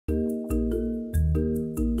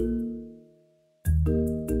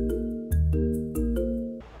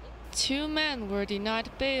Two men were denied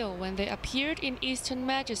bail when they appeared in Eastern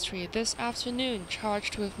Magistracy this afternoon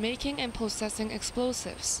charged with making and possessing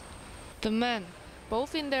explosives. The men,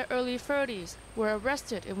 both in their early 30s, were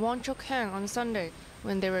arrested in Wong Chuk Hang on Sunday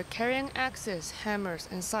when they were carrying axes, hammers,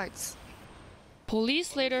 and scythes.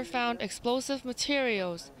 Police later found explosive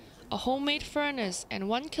materials, a homemade furnace, and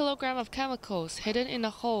 1 kilogram of chemicals hidden in a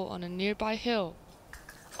hole on a nearby hill.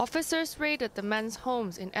 Officers raided the men's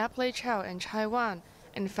homes in Apleichau and Taiwan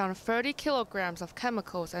and found 30 kilograms of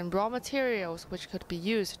chemicals and raw materials which could be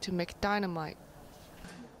used to make dynamite.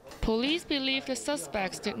 Police believe the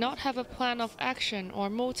suspects did not have a plan of action or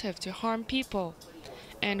motive to harm people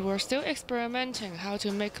and were still experimenting how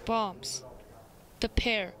to make bombs. The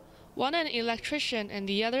pair, one an electrician and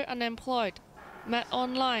the other unemployed, met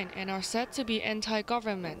online and are said to be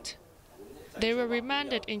anti-government. They were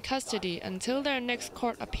remanded in custody until their next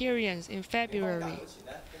court appearance in February.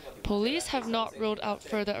 Police have not ruled out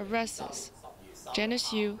further arrests.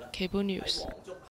 Janice Yu, Cable News.